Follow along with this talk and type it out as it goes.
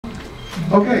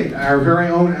Okay, our very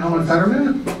own Alan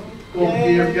Fetterman will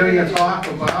be giving a talk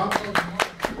about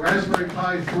Raspberry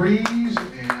Pi 3s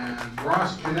and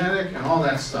ROS Kinetic and all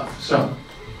that stuff. So,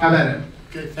 have at it.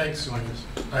 Okay, thanks.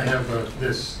 I have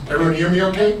this. Everyone hear me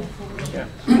okay? Yeah.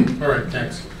 All right,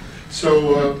 thanks.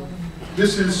 So,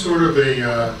 this is sort of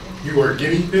a, you are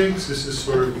guinea pigs. This is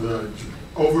sort of the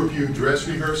overview dress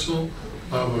rehearsal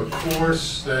of a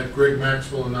course that Greg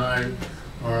Maxwell and I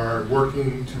are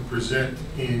working to present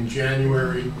in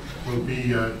January. Will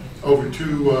be over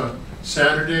 2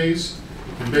 Saturdays,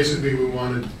 and basically we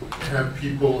want to have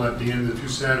people at the end of the 2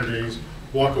 Saturdays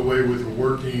walk away with a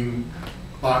working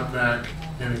bot-vac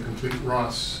and a complete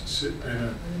ROS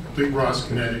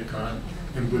Kinetic on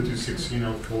and Bluetooth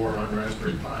 16.04 on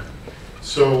Raspberry Pi.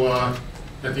 So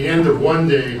at the end of one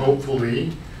day,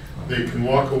 hopefully, they can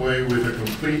walk away with a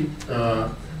complete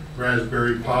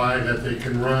Raspberry Pi that they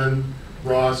can run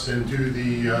ROS and do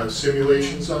the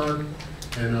simulations on,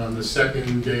 and on the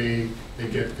second day they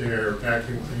get their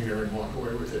vacuum cleaner and walk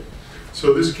away with it.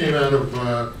 So this came out of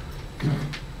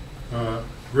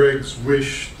Greg's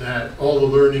wish that all the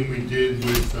learning we did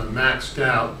with Maxed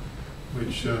Out,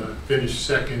 which finished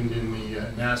second in the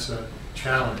NASA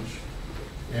challenge,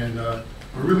 and it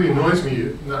really annoys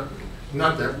me, not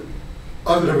that,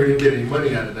 other than we didn't get any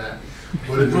money out of that,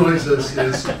 what annoys us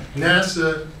is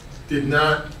NASA did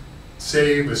not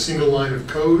save a single line of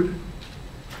code,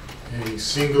 a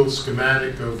single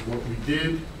schematic of what we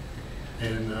did,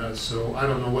 and so I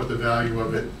don't know what the value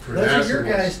of it for NASA was. Those are your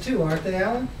guys too, aren't they,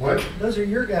 Alan? What? Those are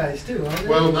your guys too, aren't they?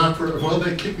 Well, not for, well,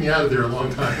 they kicked me out of there a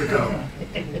long time ago.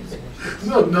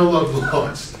 No love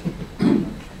lost.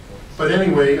 But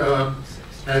anyway,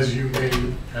 as you may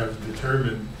have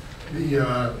determined,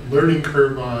 the learning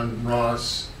curve on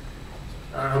ROS,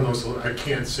 I don't know, so I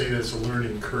can't say that it's a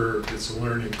learning curve, it's a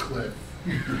learning cliff.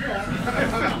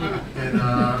 And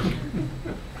I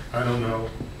don't know.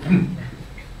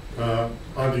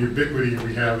 On the Ubiquity,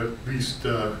 we have at least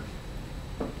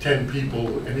 10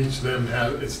 people, and each of them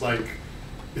have, it's like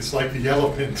the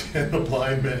elephant and the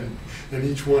blind man, and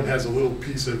each one has a little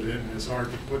piece of it, and it's hard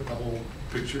to put the whole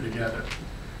picture together.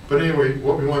 But anyway,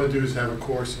 what we want to do is have a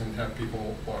course and have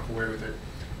people walk away with it.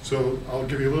 So I'll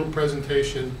give you a little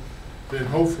presentation, then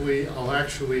hopefully I'll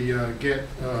actually get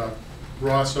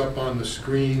ROS up on the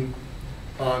screen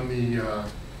on the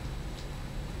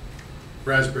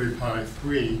Raspberry Pi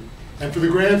 3. And for the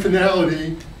grand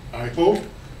finale, I hope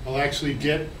I'll actually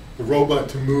get the robot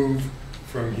to move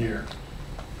from here.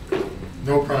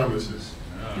 No promises.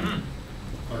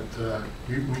 But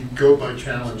we go by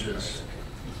challenges.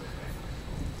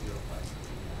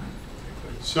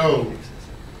 So,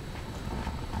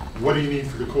 what do you need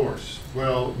for the course?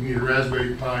 Well, you need a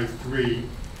Raspberry Pi 3,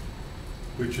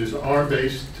 which is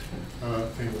ARM-based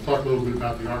thing. We'll talk a little bit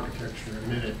about the architecture in a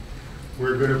minute.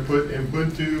 We're going to put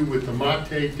Ubuntu with the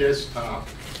Mate desktop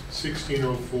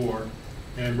 16.04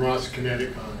 and ROS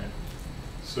Kinetic on it.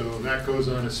 So that goes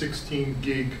on a 16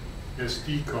 gig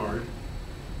SD card.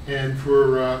 And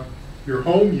for your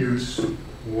home use,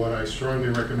 what I strongly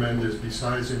recommend is,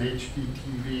 besides an HD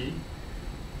TV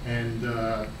and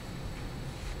a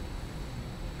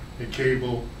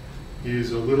cable,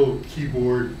 is a little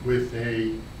keyboard with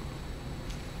a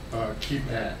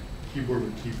keypad. Keyboard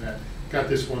with keypad. Got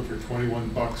this one for 21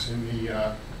 bucks in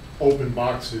the open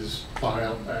boxes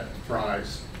file at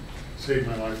Fry's. Saved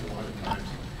my life a lot of times.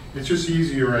 It's just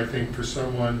easier, I think, for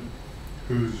someone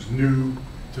who's new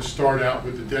to start out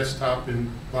with the desktop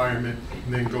environment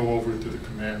and then go over to the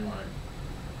command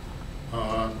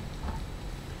line.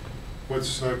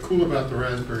 What's cool about the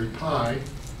Raspberry Pi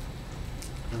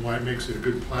and why it makes it a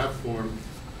good platform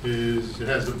is it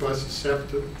has the bus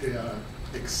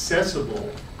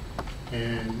accessible,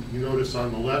 and you notice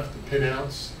on the left the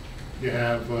pinouts, you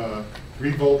have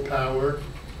 3-volt power,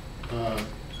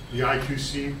 the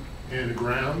I2C and the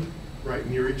ground right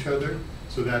near each other,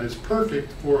 so that is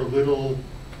perfect for a little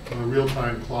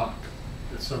real-time clock.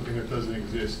 It's something that doesn't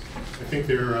exist. I think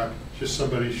they're just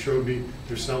somebody showed me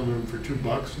they're selling them for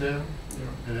 $2 now,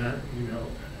 and that, you know,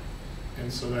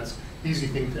 and so that's easy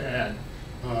thing to add.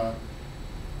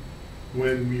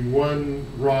 When we run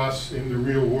ROS in the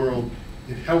real world,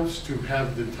 it helps to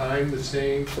have the time the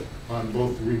same on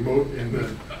both the remote and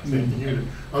the unit.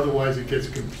 Otherwise, it gets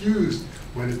confused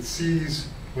when it sees,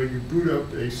 when you boot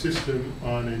up a system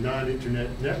on a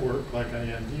non-internet network like I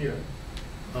am here.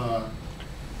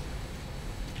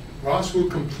 ROS will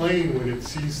complain when it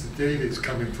sees the data is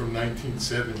coming from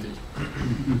 1970.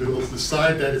 It will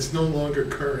decide that it's no longer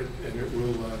current, and it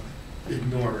will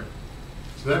ignore it.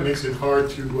 So that makes it hard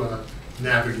to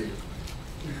navigate.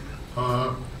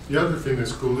 The other thing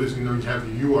that's cool is, you know, you have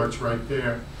the UARTs right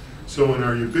there. So in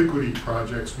our Ubiquity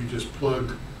projects, we just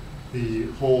plug the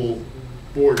whole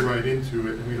board right into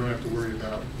it, and we don't have to worry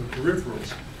about the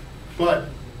peripherals. But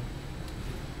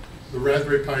the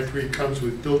Raspberry Pi 3 comes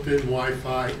with built-in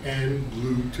Wi-Fi and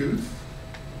Bluetooth.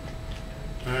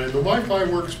 And the Wi-Fi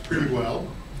works pretty well.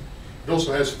 It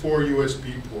also has 4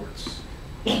 USB ports.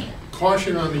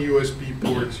 Caution on the USB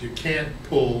ports, you can't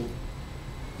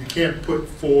put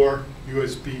 4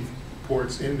 USB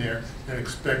ports in there and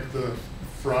expect the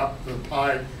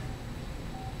Pi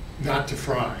not to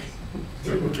fry,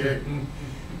 okay?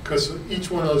 Because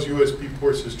each one of those USB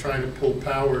ports is trying to pull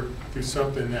power through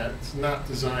something that's not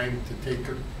designed to take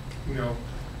a,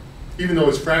 even though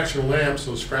it's fractional amps,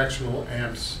 those fractional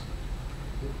amps,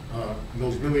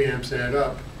 those milliamps add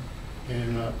up.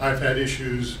 And I've had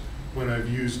issues when I've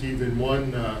used even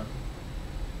one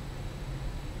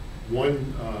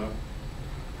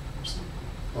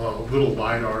little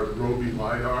LiDAR, the Robi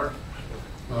LiDAR,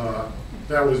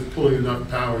 that was pulling enough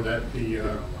power that the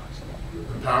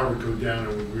power would go down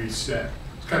and would reset.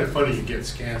 It's kind of funny, you get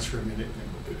scans for a minute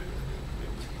and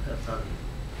have time.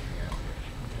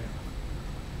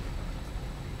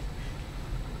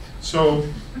 So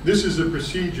this is a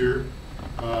procedure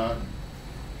that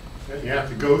you have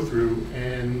to go through,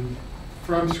 and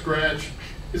from scratch,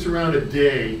 it's around a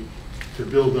day to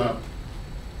build up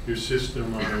your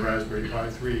system on a Raspberry Pi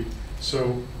 3.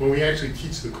 So when we actually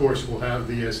teach the course, we'll have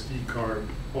the SD card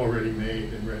already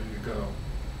made and ready to go.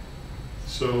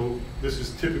 So this is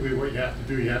typically what you have to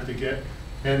do. You have to get,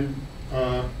 and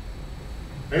I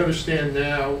understand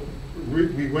now, I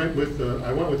went with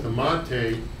the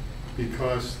Mate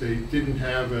because they didn't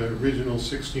have an original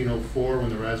 1604 when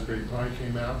the Raspberry Pi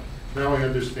came out. Now I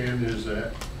understand there's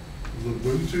a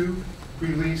Ubuntu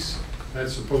release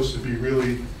that's supposed to be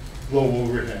really low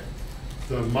overhead.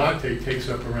 The Mate takes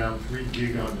up around 3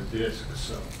 gig on the disk,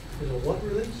 so. Is a what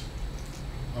release?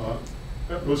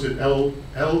 Was it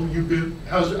L-Ubuntu?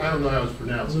 I don't know how it's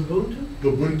pronounced. Ubuntu?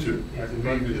 Ubuntu. It's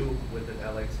Ubuntu with an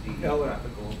LXD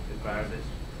graphical environment.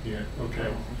 Yeah,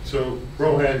 okay. So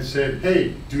Rohan said,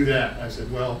 hey, do that. I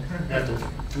said, well, after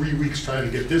 3 weeks trying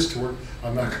to get this to work,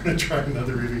 I'm not going to try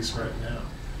another release right now.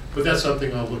 But that's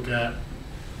something I'll look at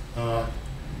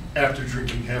after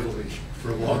drinking heavily for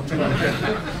a long time.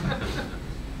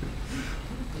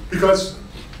 Because,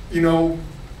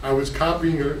 I was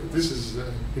copying, this is,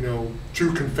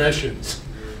 true confessions.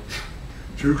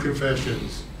 True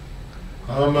confessions.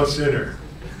 I'm a sinner.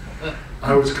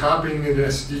 I was copying an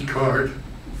SD card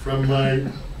from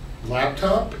my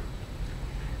laptop,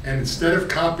 and instead of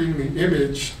copying the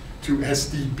image to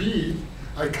SDB,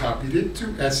 I copied it to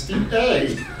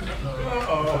SDA.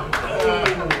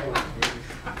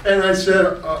 And I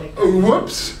said,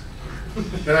 whoops.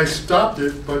 And I stopped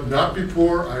it, but not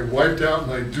before I wiped out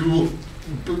my dual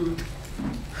boot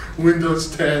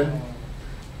Windows 10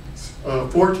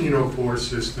 1404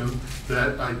 system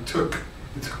that it took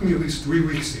me at least 3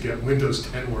 weeks to get Windows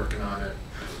 10 working on it.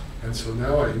 And so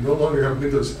now I no longer have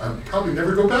Windows. I'll probably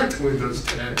never go back to Windows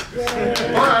 10.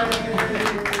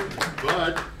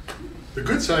 But the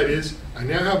good side is I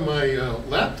now have my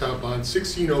laptop on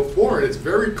 1604 and it's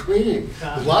very clean.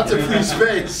 There's lots of free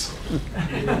space.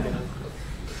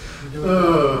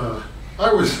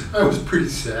 I was pretty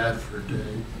sad for a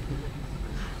day.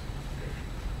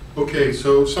 Okay,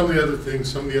 so some of the other things,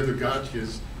 some of the other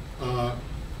gotchas.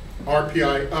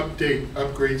 RPi update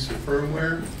upgrades the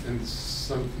firmware, and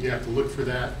you have to look for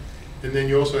that. And then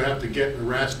you also have to get the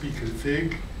RASPi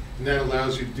config, and that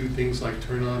allows you to do things like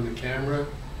turn on the camera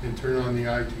and turn on the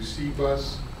I2C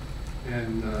bus.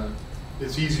 And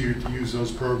it's easier to use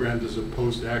those programs as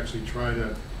opposed to actually try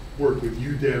to work with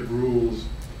UDEV rules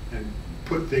and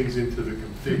put things into the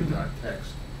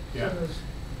config.txt. Yeah.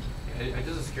 I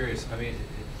just was curious. I mean,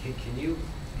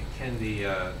 can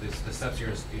the steps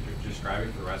you're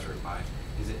describing for Raspberry Pi,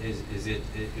 is it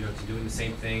to doing the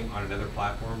same thing on another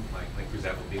platform, like for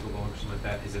example BeagleBone or something like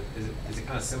that? Is it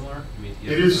kind of similar? I mean,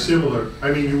 it is similar.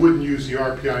 I mean, you wouldn't use the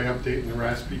RPi update in the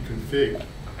RASPi config, okay.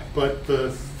 But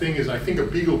the thing is, I think a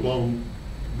BeagleBone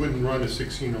wouldn't run a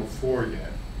 1604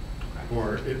 yet, okay.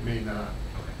 Or it may not.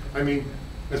 Okay. I mean,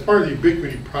 as part of the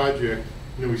Ubiquity project,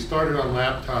 we started on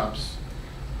laptops.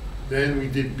 Then we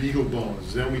did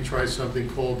BeagleBones. Then we tried something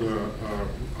called a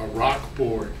rock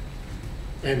board.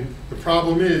 And the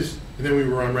problem is, and then we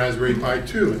were on Raspberry Pi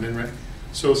 2. And then,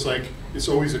 so it's like, it's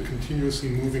always a continuously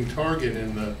moving target,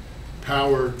 and the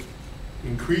power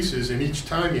increases, and each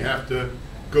time you have to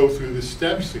go through the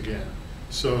steps again.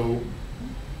 So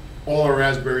all our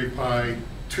Raspberry Pi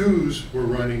 2s were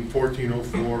running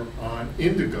 1404 on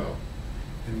Indigo.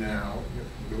 And now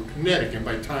go Kinetic, and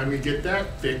by the time we get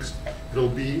that fixed, it'll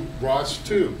be ROS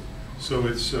 2. So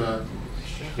it's,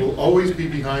 we'll always be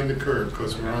behind the curve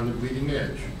because we're on the bleeding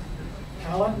edge.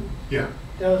 Alan, Yeah.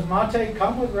 does Mate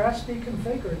come with ROS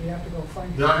config, or do you have to go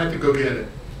find it? No, I had to go get it.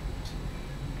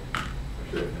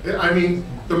 I mean,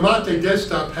 the Mate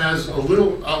desktop has a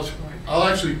little, I'll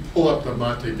actually pull up the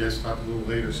Mate desktop a little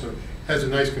later, so it has a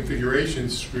nice configuration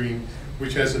screen,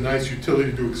 which has a nice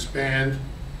utility to expand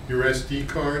your SD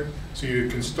card. So you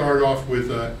can start off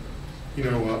with a, you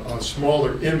know, a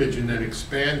smaller image and then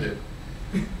expand it.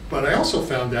 But I also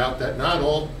found out that not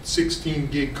all 16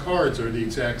 gig cards are the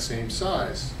exact same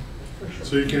size.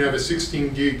 So you can have a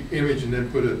 16 gig image and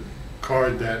then put a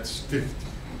card that's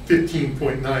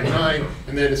 15.99,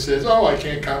 and then it says, oh, I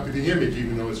can't copy the image,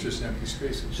 even though it's just empty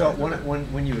space. So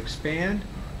when you expand,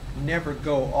 never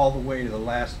go all the way to the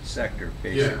last sector,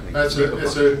 basically. Yeah,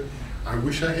 I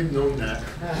wish I had known that.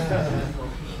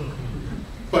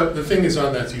 But the thing is,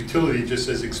 on that utility, it just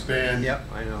says expand. Yep,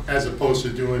 I know. As opposed to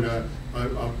doing a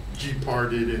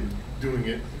G-parted and doing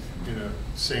it in a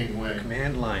same way.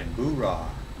 Command line, hoorah.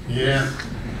 Yeah.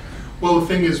 Well, the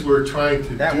thing is, we're trying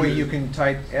to That way you can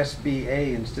type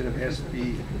SBA instead of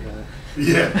SB.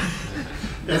 Yeah.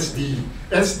 SDA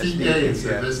instead of Yeah, SDB.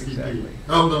 exactly.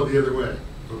 Oh, no, the other way.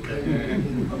 Okay.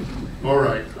 All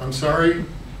right. I'm sorry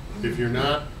if you're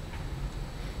not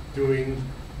doing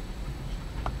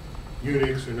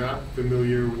Unix or not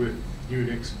familiar with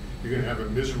Unix. You're going to have a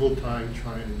miserable time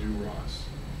trying to do ROS.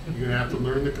 You're going to have to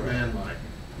learn the command line.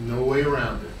 No way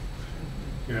around it.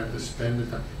 You have to spend the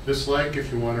time. Just like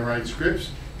if you want to write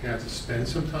scripts, you have to spend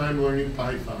some time learning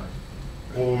Python,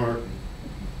 or,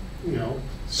 you know,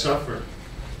 suffer.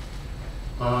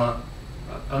 I'm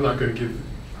not going to give.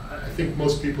 I think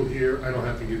most people here, I don't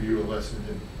have to give you a lesson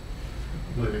in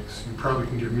Linux. You probably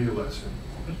can give me a lesson.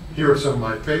 Here are some of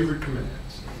my favorite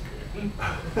commands.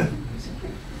 Okay.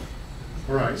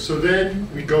 All right. So then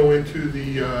we go into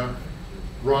the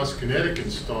ROS Kinetic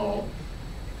install,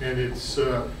 and it's.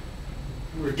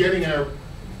 We're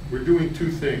doing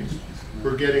two things.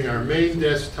 We're getting our main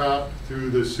desktop through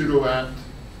the sudo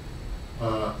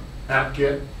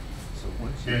apt-get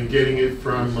and getting it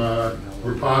from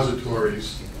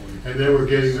repositories. And then we're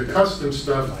getting the custom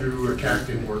stuff through a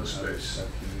Cactus workspace.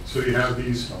 So you have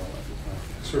these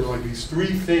sort of like these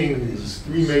three things,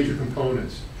 three major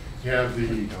components. You have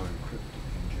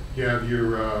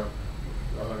your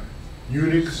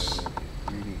Unix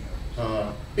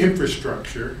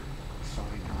infrastructure.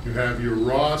 You have your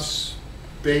ROS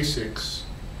basics,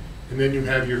 and then you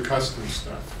have your custom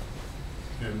stuff.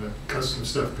 And the custom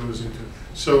stuff goes into,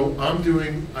 so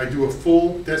I do a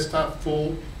full desktop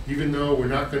full, even though we're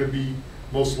not going to be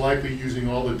most likely using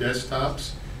all the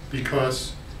desktops,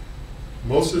 because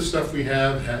most of the stuff we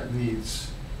have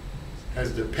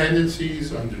has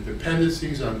dependencies, under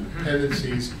dependencies, under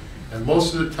dependencies, and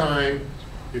most of the time,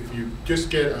 if you just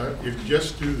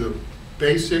do the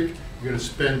basic, you're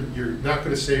not going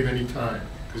to save any time,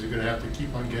 because you're going to have to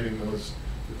keep on getting those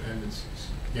dependencies.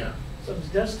 Yeah. So is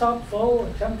desktop full,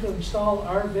 attempt to install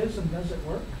RViz, and does it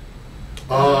work?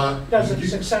 Does it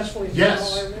successfully install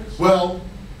yes. RViz? Well,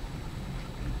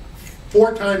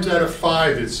 4 times out of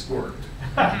 5 it's worked.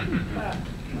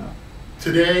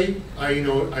 Today, I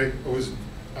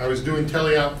was doing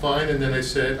teleop fine, and then I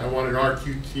said I wanted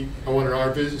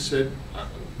RViz. I said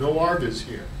no RViz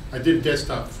here. I did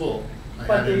desktop full.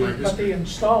 But the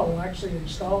install will actually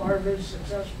install RViz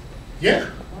successfully. Yeah.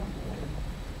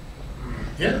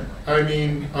 Yeah. I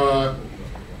mean,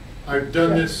 I've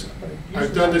done this.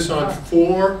 I've done this on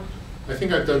 4. I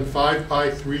think I've done 5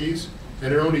 RPi3s,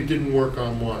 and it only didn't work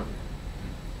on 1.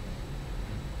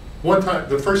 One time,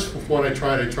 the first one I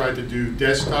tried to do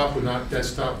desktop but not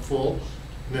desktop full,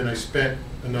 and then I spent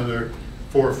another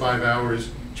 4 or 5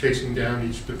 hours chasing down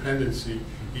each dependency.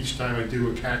 Each time I do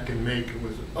a cat and make, it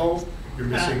was, oh, you're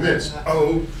missing this.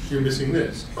 Oh, you're missing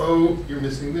this. Oh, you're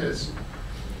missing this.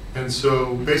 And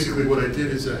so basically what I did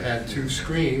is I had 2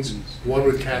 screens, one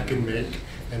with cat and make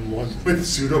and one with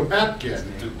sudo apt-get.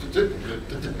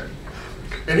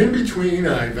 And in between,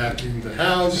 I vacuumed the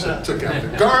house, I took out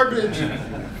the garbage.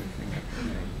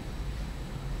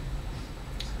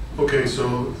 Okay,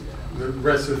 so the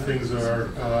rest of the things are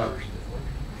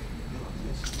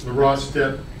the ROS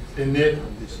step init,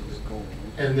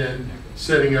 and then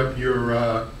setting up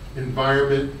your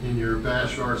environment in your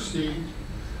bash RC.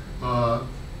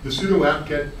 The sudo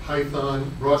apt-get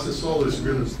Python ROS install is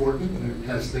really important, and it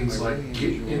has things like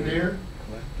Git in there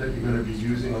that you're going to be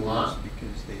using a lot.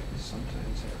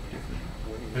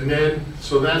 And then,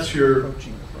 so that's your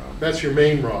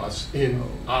main ROS in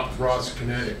opt ROS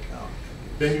Kinetic.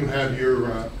 Then you have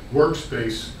your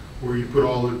workspace where you put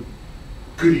all the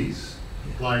goodies,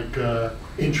 like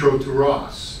Intro to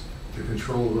ROS, to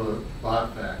control the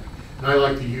bot back. And I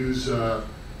like to use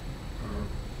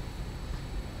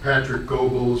Patrick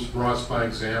Gobel's ROS by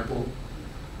example,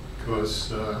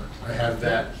 because I have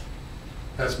that.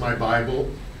 That's my Bible,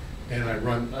 and I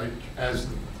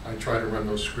try to run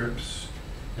those scripts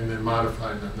and then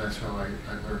modify them. That's how I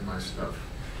learn my stuff.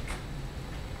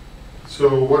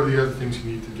 So what are the other things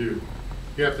you need to do?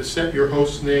 You have to set your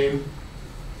host name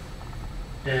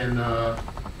and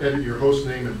edit your host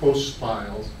name and host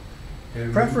files.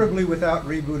 And Preferably without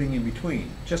rebooting in between,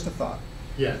 just a thought.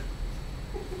 yeah.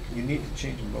 You need to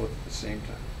change them both at the same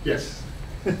time. Yes.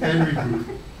 And reboot.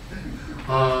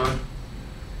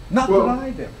 Not Well- what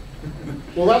I do.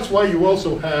 Well, that's why you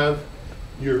also have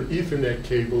your Ethernet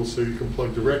cable, so you can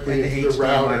plug directly And the into the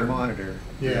router. HDMI monitor.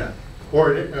 Yeah,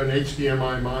 or an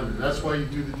HDMI monitor. That's why you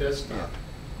do the desktop.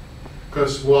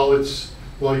 Because while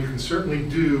you can certainly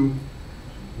do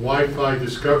Wi-Fi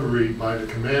discovery by the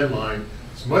command line,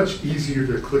 it's much easier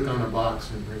to click on a box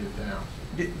and bring it down.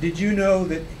 Did you know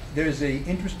that there's an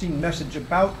interesting message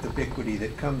about Ubiquity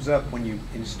that comes up when you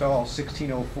install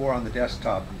 1604 on the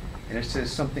desktop, and it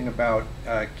says something about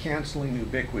canceling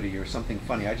Ubiquity or something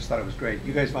funny. I just thought it was great.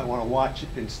 You guys might want to watch it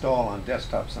install on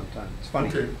desktop sometime. It's funny.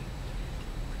 Okay.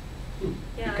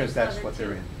 Yeah, I Because saw that's that what they're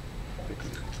too.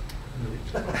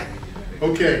 in.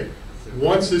 Okay,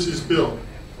 once this is built,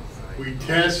 we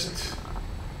test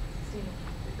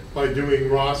by doing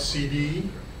ROS CD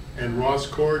and ROS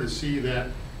core to see that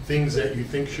things that you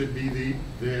think should be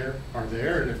there are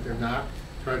there, and if they're not,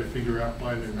 try to figure out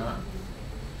why they're not.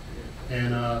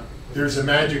 And there's a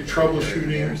magic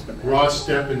troubleshooting ROS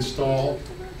step install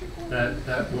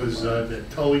that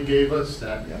Tully gave us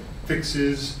that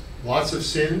fixes lots of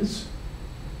sins.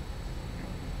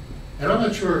 And I'm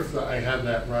not sure if I have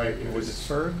that right. If Was it it's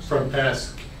Fergs? from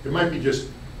path, it might be just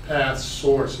path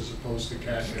source as opposed to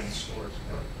cache and source.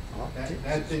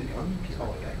 That didn't come from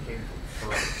Tully, that came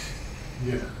from Ferg.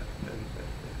 Yeah.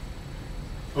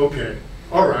 Okay.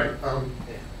 All right. All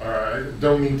right.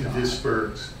 Don't mean to diss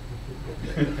Fergs.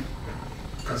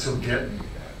 Because he'll get me.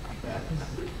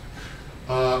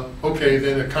 Okay.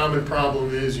 Then a common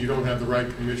problem is you don't have the right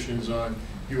permissions on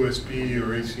USB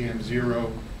or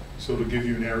ACM0, so it'll give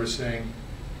you an error saying,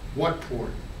 "What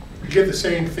port?" You get the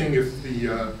same thing if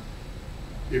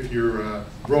your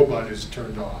robot is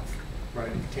turned off, right?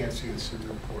 You can't see the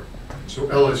serial port. So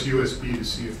LS USB to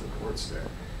see if the port's there.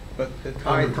 But the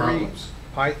Common problems.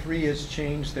 Pi3 has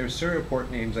changed their serial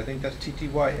port names. I think that's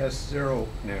TTYS0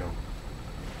 now.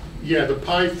 Yeah, the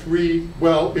Pi3,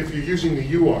 well, if you're using the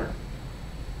UART.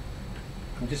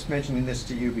 I'm just mentioning this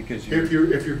to you because you. If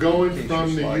you're going in case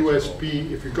from the your slides are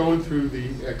USB, if you're going through the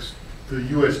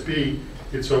USB,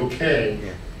 it's okay.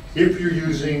 Yeah. If you're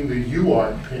using the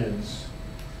UART pins,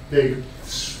 they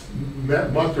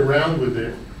mucked around with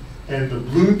it, and the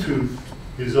Bluetooth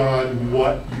is on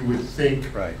what you would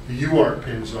think Right. the UART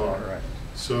pins are. Right.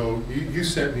 So you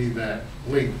sent me that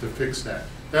link to fix that.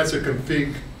 That's a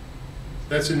config.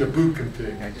 That's in the boot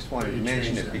config. I just wanted that to you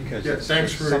mention changed it that. because Yeah, it's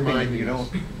thanks for something that reminding you us.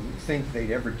 don't think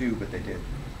they'd ever do, but they did.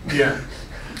 Yeah,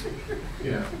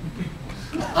 yeah.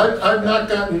 I've not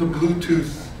gotten the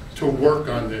Bluetooth to work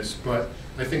on this, but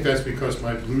I think that's because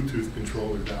my Bluetooth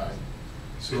controller died.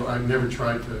 So I've never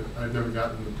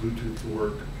gotten the Bluetooth to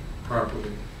work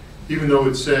properly. Even though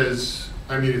it says,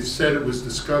 it said it was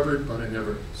discovered, but I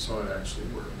never saw it actually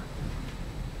work.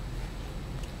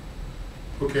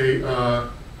 Okay,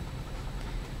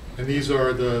 and these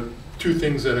are the two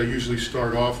things that I usually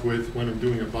start off with when I'm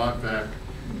doing a bot vac,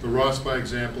 the ROS by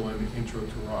example and the intro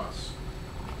to ROS.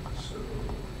 So,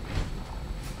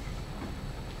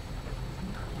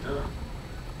 yeah.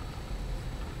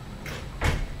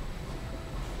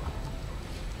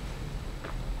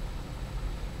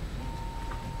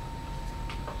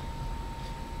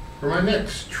 For my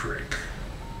next trick,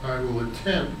 I will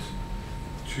attempt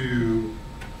to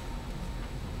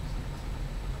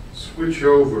switch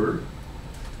over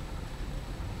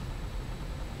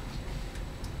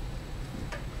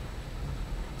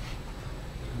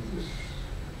to this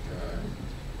guy.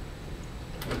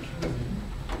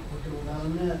 Working without a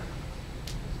net.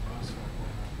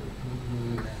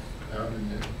 Out in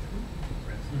there.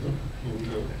 Here we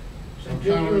go. So I'm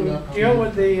do powering you up deal on-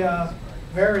 with the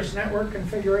various network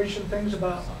configuration things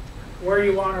about where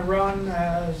you want to run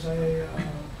as a,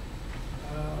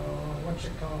 what's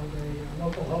it called, a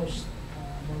local host,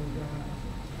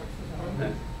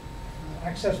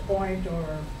 access point, or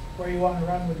where you want to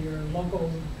run with your local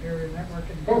area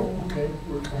networking? Oh, okay,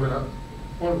 we're coming up.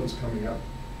 One of them's coming up.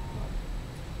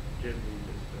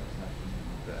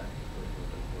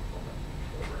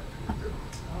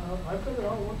 I've got it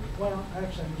all, well,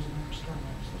 actually, I'm using an external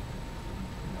access.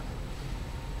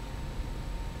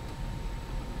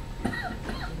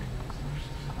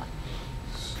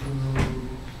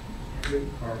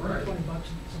 All right. $20 and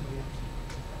somebody else.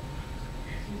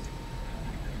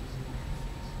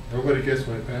 Nobody gets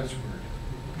my password.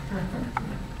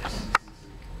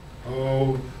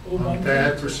 Oh, I'm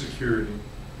bad for security.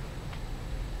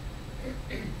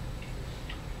 This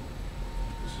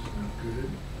is not good.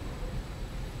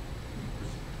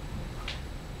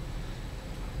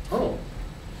 Oh,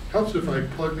 helps if I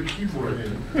plug the keyboard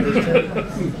in.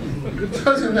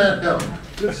 Doesn't that help?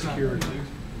 Good security.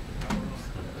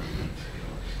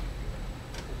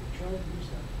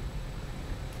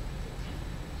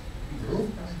 Oh,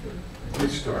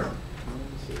 restart.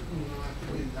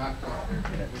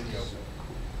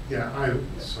 Yeah,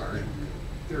 sorry.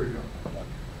 There we go.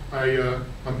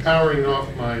 I'm powering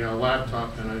off my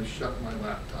laptop and I shut my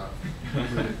laptop.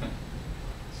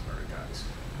 Sorry, guys.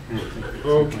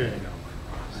 Okay.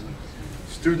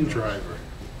 Student driver.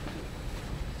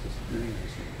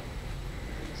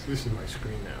 This is my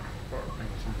screen now.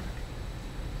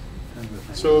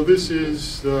 So this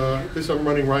is this I'm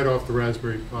running right off the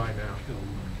Raspberry Pi now.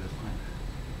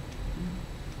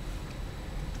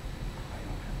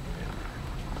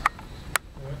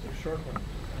 That's a short one.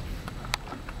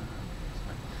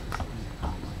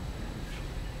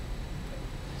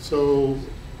 So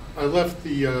I left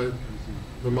the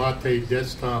Mate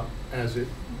desktop as it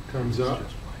comes up,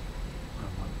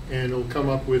 and it'll come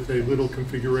up with a little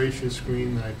configuration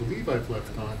screen that I believe I've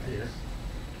left on here.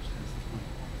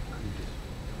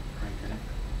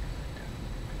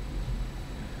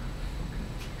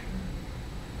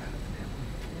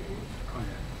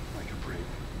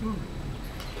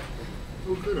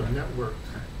 Oh, good, I'm networked.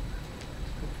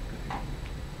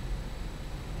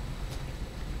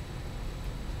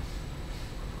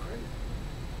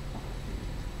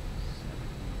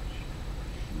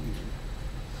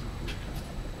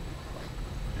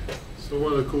 So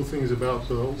one of the cool things about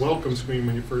the welcome screen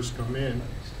when you first come in,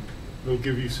 it'll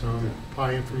give you some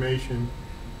Pi information,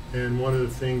 and one of the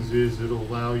things is it'll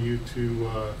allow you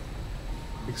to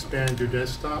expand your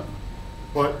desktop,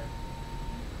 but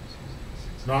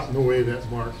not in the way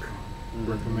that Mark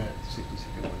recommends.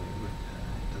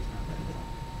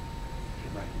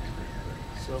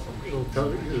 So it'll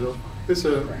tell you, it's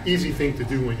an easy thing to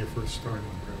do when you're first starting.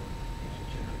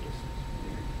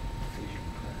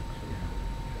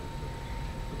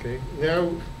 Okay,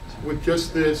 now with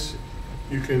just this,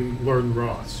 you can learn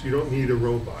ROS. You don't need a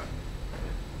robot.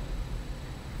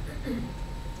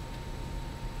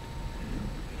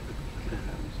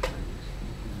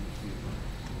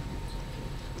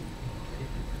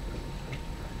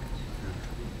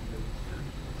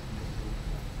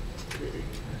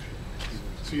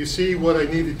 So you see what I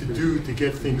needed to do to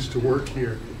get things to work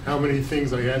here. How many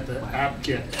things I had to app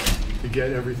get to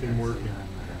get everything working.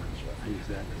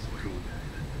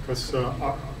 Because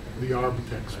the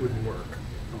Architects wouldn't work.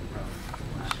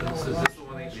 So is this the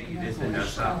one that you did the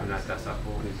desktop and not desktop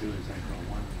full?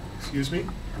 Excuse me?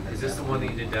 Is this the one that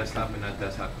you did desktop and not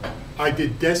desktop full? I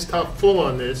did desktop full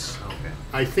on this. Okay.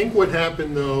 I think what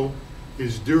happened though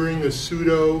is during the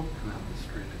sudo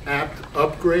apt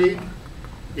upgrade,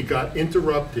 it got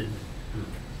interrupted.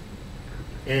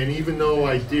 And even though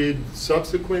I did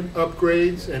subsequent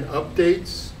upgrades and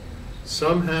updates,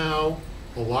 somehow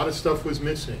a lot of stuff was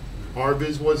missing.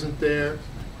 RViz wasn't there,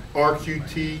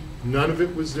 RQT, none of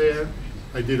it was there.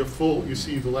 I did a full, you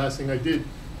see the last thing I did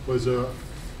was a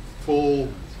full,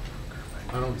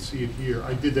 I don't see it here,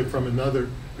 I did that from another,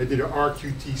 I did an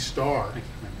RQT star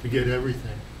to get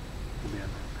everything.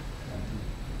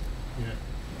 Yeah,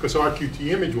 because RQT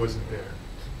image wasn't there,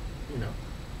 you know.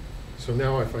 So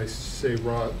now if I say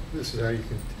raw, this is how you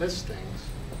can test things.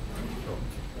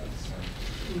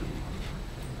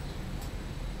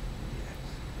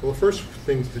 Well, the first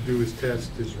thing to do is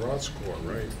test is raw score,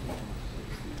 right?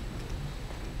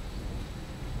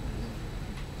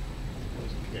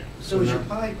 Yeah. So is your now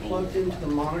Pi plugged into the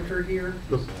monitor here?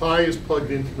 the Pi is plugged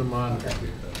into the monitor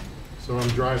here. So I'm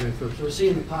driving it. So we're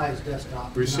seeing the Pi's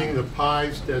desktop. We're seeing the not-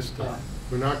 Pi's desktop. Yeah.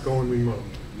 We're not going remote.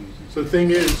 So the thing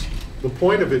is, the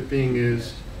point of it being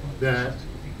is that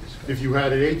if you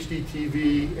had an HD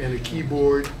TV and a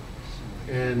keyboard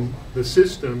and the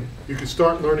system, you could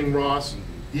start learning ROS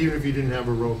even if you didn't have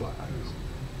a robot.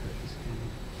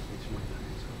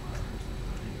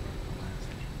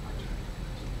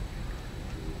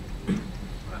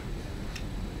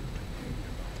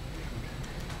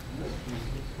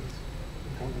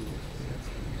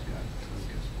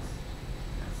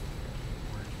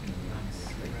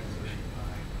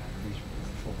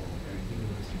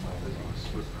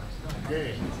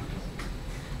 Okay.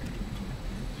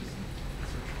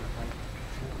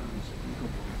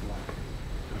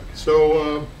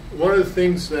 So one of the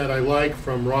things that I like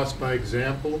from ROS by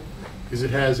Example is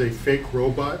it has a fake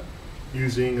robot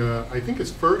using, I think it's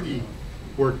Fergie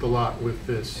worked a lot with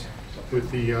this,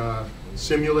 with the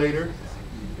simulator.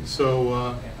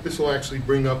 So this will actually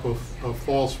bring up a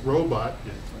false robot.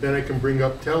 Then I can bring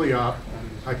up teleop,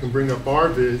 I can bring up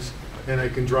RViz, and I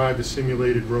can drive a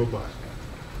simulated robot,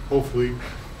 hopefully.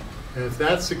 And if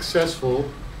that's successful,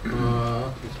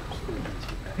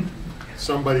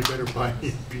 somebody better buy me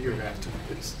a beer after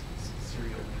this.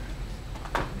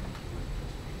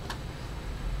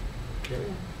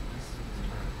 Okay.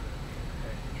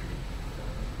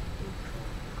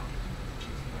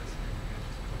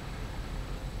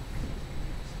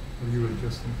 Are you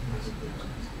adjusting?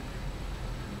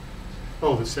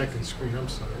 Oh, the second screen, I'm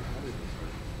sorry.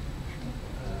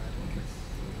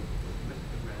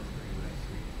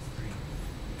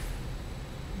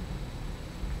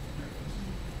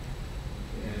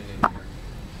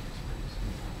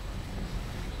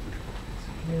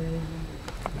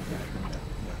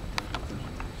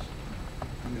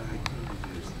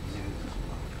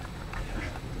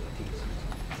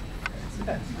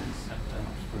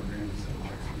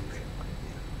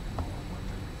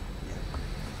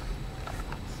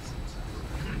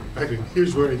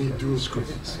 Here's where I need dual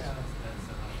screens.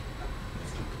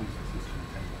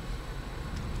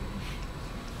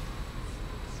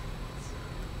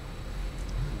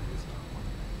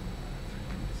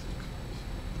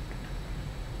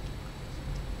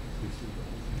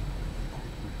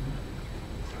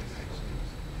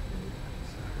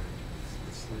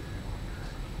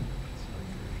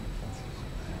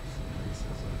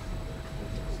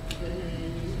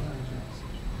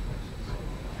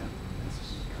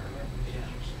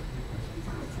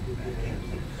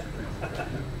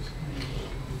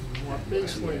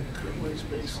 Baselink, where's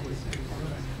Baselink?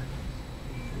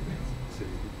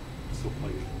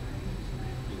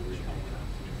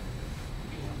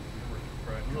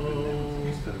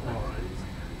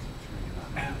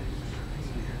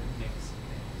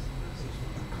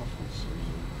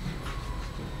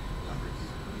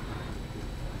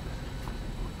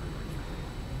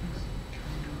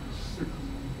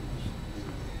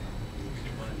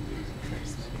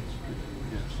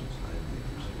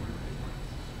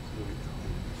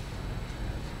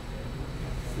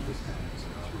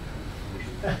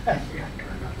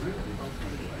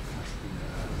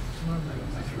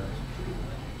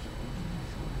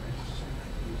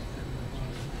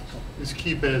 This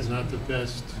keypad's not the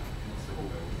best.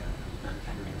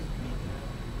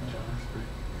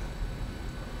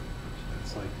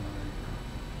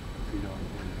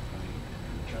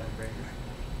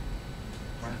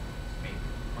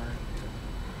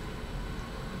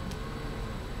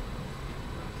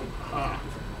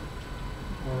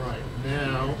 All right,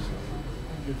 now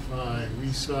if I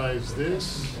resize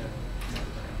this.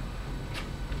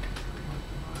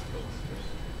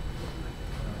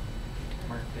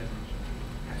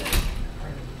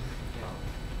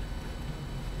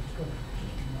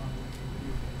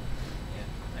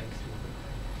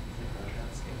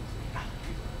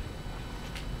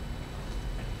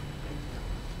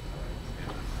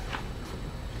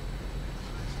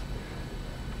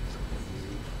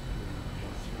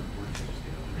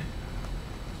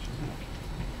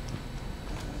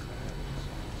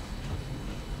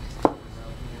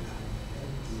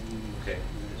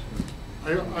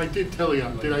 I did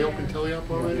teleop. Did I open teleop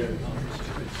already?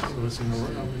 So it's in the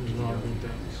wrong window.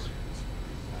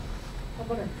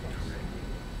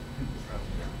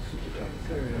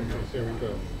 There we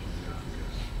go.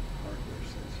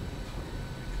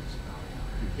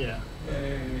 Yeah.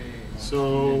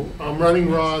 So I'm running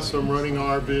ROS, I'm running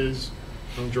RViz,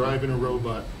 I'm driving a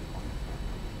robot.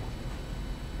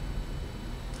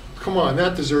 Come on,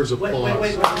 that deserves applause.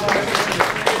 Wait.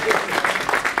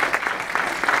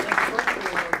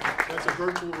 That's a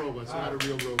virtual robot, it's not a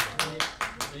real robot.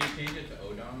 Can you change it to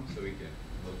ODOM so we can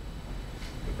look,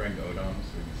 the Frank ODOM so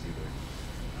we can see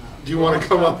the... Do you want to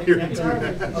come up here and do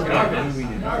that?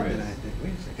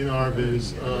 In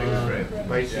RViz.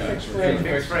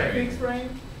 Fixed frame?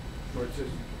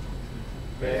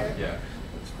 Yeah.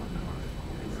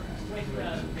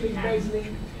 Big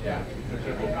Baselink? Yeah.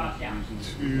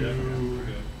 To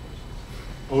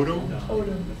Odom?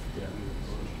 Odom.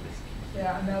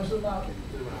 Yeah, and that was about...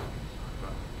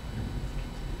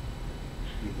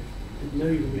 Didn't know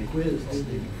you would be quizzed, did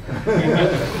you?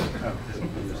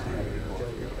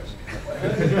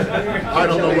 I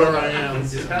don't know where I am.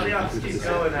 Keep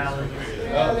going, Alan.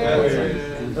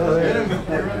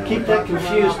 Keep that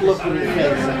confused look on your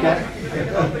face, okay?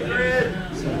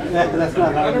 That's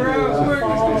not how it works.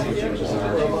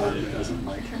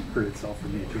 hurt itself for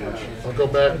me too much. I'll go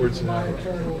backwards now.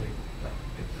 Oh,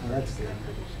 that's good.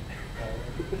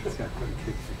 It's got quite a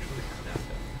kick.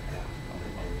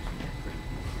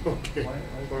 Okay,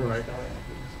 all right.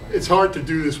 It's hard to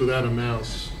do this without a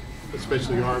mouse,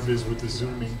 especially RViz with the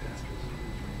zooming.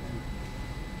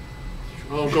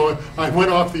 Oh, I went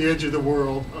off the edge of the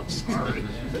world. I'm sorry.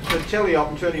 So Telly up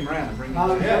and turn him round and bring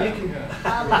him Yeah, you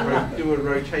can. do a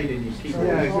rotate in your keyboard.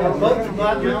 Yeah, both the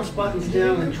mouse buttons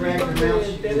down and drag the mouse.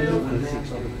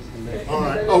 All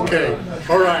right, okay,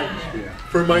 all right.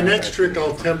 For my next trick,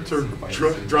 I'll attempt to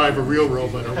drive a real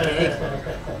robot, okay?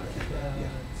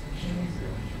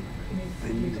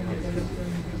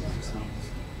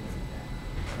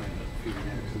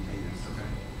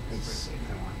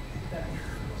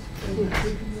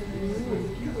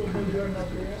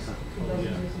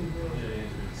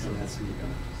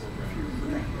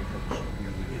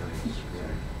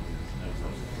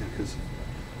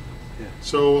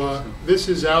 So this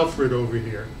is Alfred over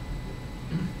here,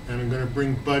 and I'm going to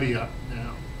bring Buddy up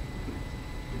now.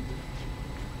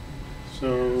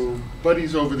 So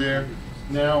Buddy's over there.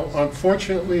 Now,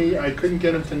 unfortunately, I couldn't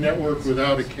get him to network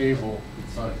without a cable.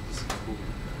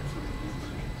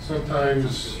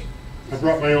 Sometimes I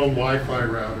brought my own Wi-Fi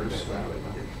routers.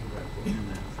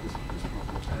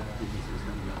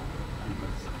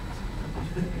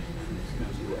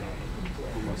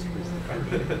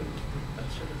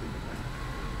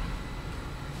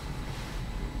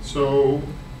 So,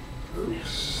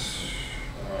 oops.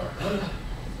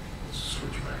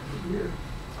 Switch back to here.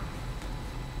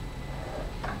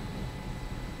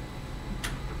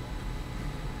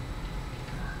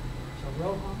 So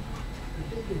Rohan, I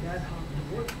think it ad hoc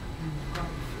to work in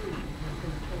probably three. I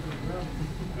think total relevant.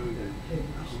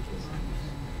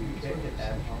 You can't get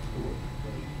ad hoc to work,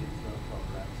 but it's not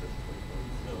proper access to it.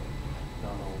 So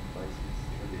not all places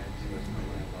for the access to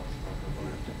laptops proper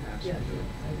access. Yeah,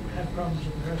 I have problems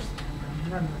with the rest of them.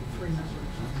 I'm running three networks.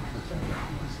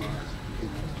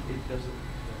 It doesn't,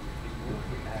 it won't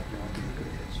be ad hoc because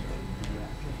it's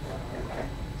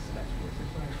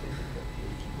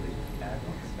ad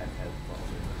hoc spec has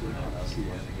problems.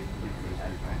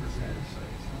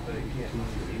 But it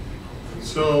can't.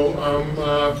 So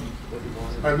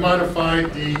I've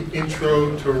modified the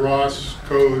intro to ROS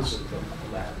codes.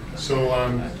 So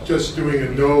I'm just doing a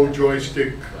no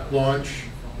joystick launch.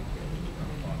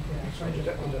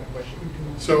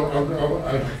 So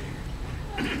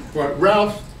what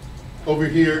Ralph over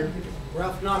here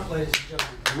Ralph Knock, ladies and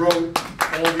gentlemen. wrote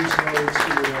all these nodes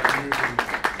here that I'm using.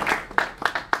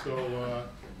 So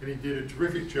and he did a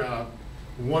terrific job.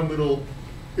 One little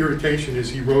irritation is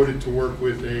he wrote it to work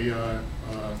with a,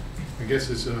 I guess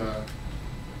it's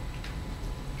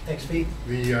XP.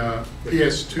 the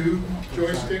PS2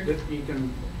 joystick. You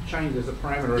can change as a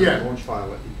parameter in Yeah. the launch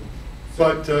file.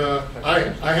 But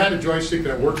I had a joystick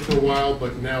that worked for a while,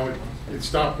 but now it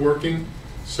stopped working.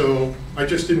 So I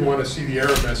just didn't want to see the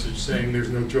error message saying there's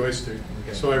no joystick.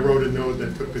 Okay. So I wrote a node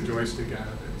that took the joystick out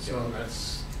of it. So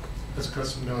that's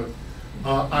custom node.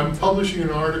 I'm publishing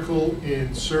an article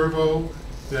in Servo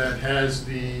that has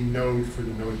the node for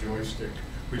the no joystick,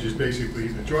 which is basically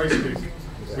the joystick,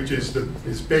 which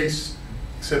is base,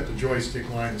 except the joystick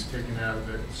line is taken out of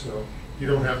it. So you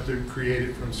don't have to create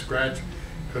it from scratch,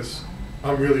 because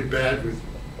I'm really bad with,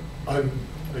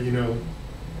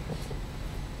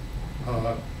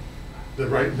 the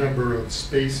right number of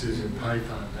spaces in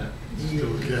Python. That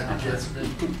still gets me.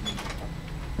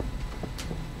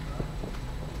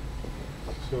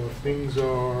 So if things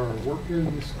are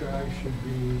working, this guy should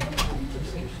be.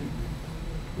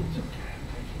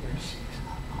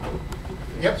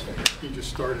 Yep, he just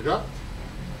started up.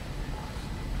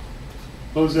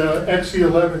 Those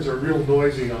XC11s are real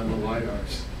noisy on the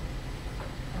LiDARs.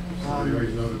 So you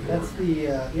always know that they That's work. the,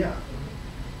 yeah.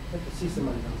 I can see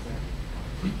somebody knows that.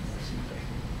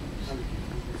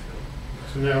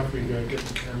 So now if we get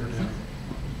the camera down.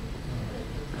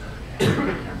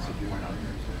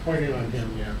 Pointing on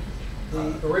him, yeah.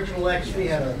 The original XP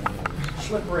had a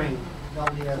slip ring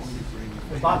LDS.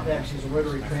 The bot X is a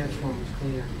rotary transform, it's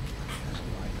cleaner.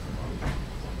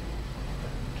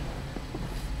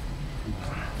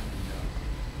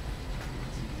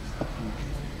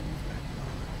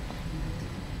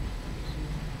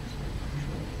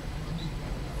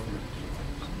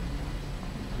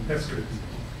 That's good.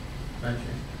 Thank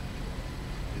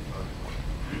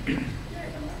you.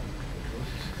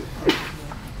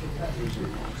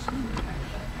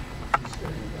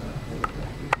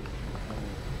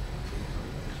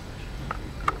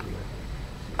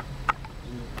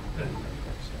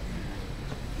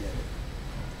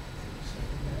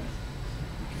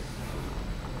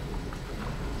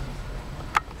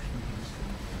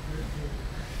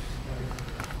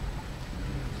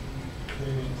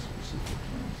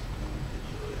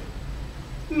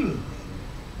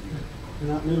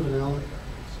 not moving, Alan.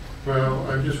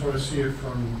 Well, I just want to see if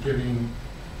I'm getting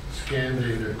scan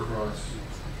data across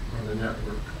on the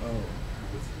network.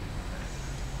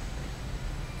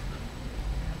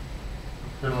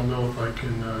 Then I'll know if I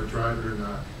can drive it or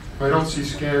not. If I don't see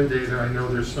scan data, I know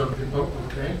there's something. Oh,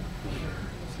 okay.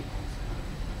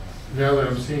 Now that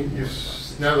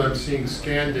I'm seeing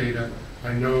scan data,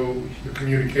 I know the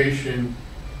communication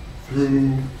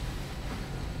through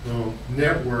the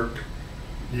network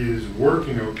is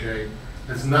working okay.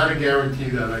 That's not a guarantee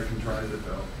that I can drive it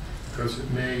though, because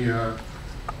it may.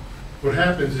 What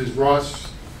happens is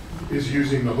ROS is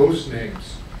using the host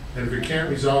names, and if it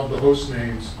can't resolve the host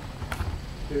names,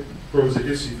 it throws a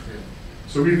hissy fit.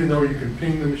 So even though you can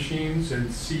ping the machines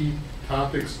and see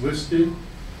topics listed,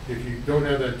 if you don't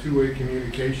have that two-way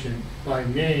communication by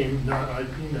name, not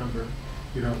IP number,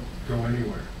 you don't go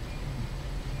anywhere.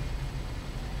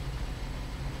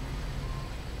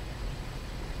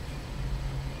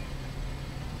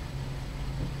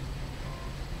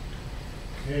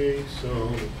 Okay, so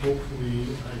hopefully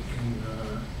I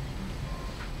can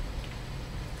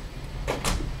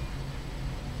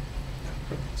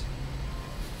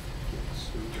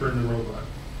turn the robot.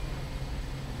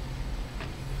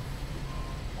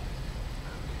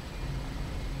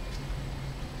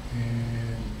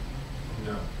 And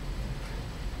no.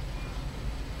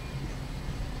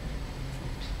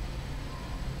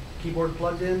 Keyboard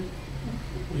plugged in?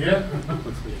 Yeah.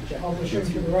 Publishing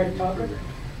to the right topic.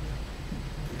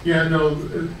 Yeah, no,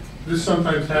 this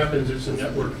sometimes happens, it's a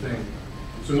network thing.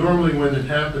 So normally when it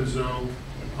happens though,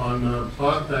 on the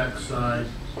botback side,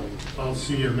 I'll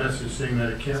see a message saying that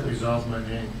it can't resolve my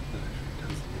name.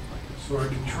 So I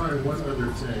can try one other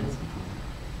thing.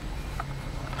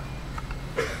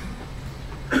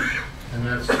 And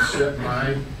that's to set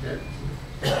my,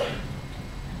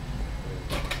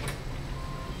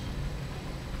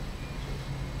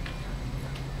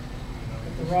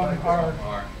 The wrong R.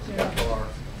 Yeah.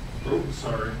 oh,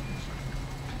 sorry.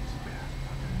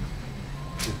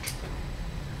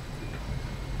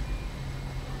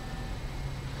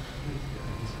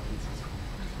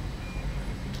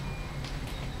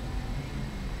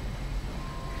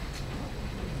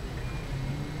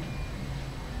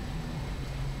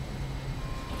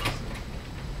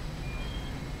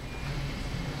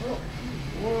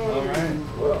 All right.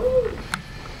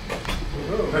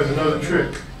 That's another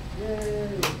trick.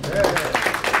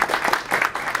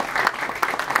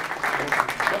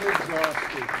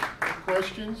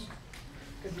 Questions?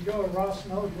 Could you do a ROS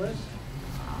node list?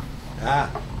 Ah,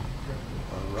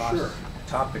 a ROS Sure.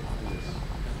 topic.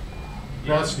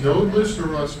 ROS node list or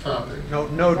ROS topic? No,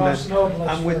 node ROS list. node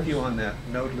list I'm with first. you on that.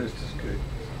 Node list is good.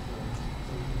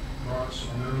 ROS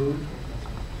node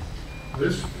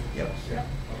list? Yep. Yeah.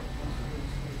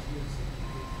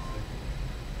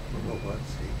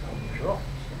 Sure.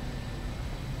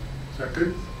 Is that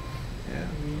good? Yeah.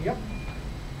 Yep.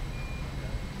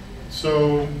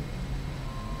 So,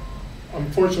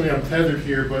 unfortunately, I'm tethered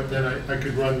here, but then I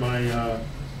could run my,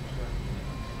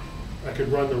 I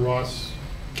could run the ROS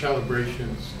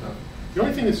calibration stuff. The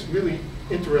only thing that's really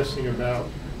interesting about,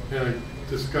 and I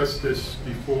discussed this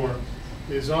before,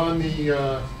 is on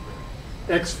the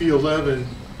XV11,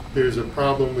 there's a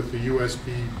problem with the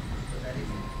USB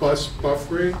bus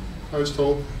buffering, I was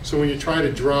told. So when you try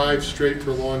to drive straight for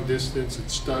a long distance, it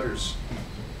stutters.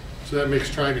 So that makes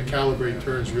trying to calibrate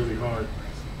turns really hard.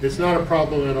 It's not a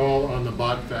problem at all on the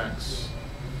botvacs.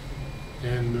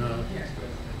 And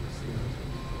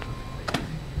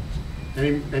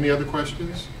any other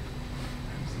questions?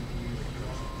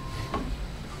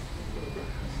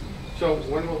 So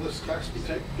when will this class be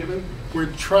given? We're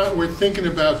thinking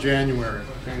about January.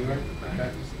 January? Okay.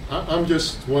 I'm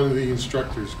just one of the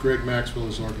instructors. Greg Maxwell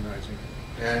is organizing.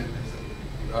 And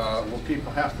will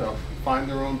people have to find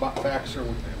their own facts, or do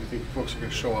you think folks are going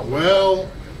to show up? Well,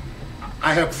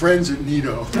 I have friends at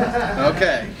NITO.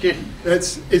 Okay.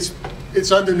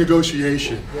 It's under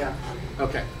negotiation. Yeah.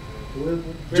 Okay.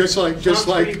 Just like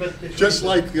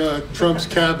Trump's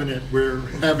cabinet, we're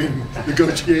having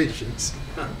negotiations.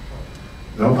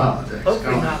 No politics.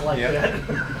 Hopefully not like Yeah.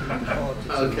 that.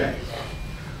 Okay.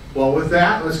 Well, with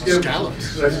that, let's give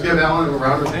Alan a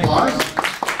round of applause.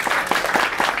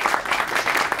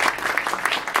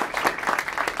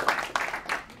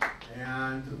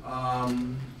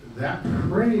 And that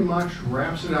pretty much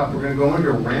wraps it up. We're going to go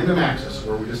into random access,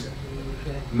 where we just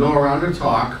go around and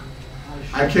talk.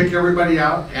 I kick everybody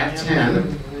out at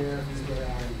 10.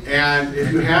 And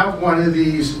if you have one of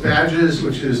these badges,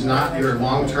 which is not your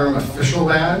long-term official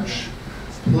badge,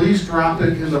 please drop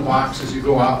it in the box as you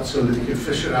go out so that you can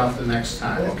fish it out the next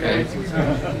time, okay?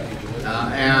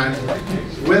 And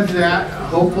with with that,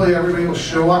 hopefully everybody will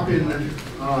show up in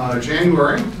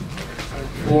January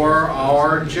for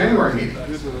our January meeting.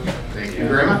 Thank you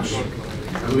very much.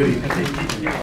 Have a good evening.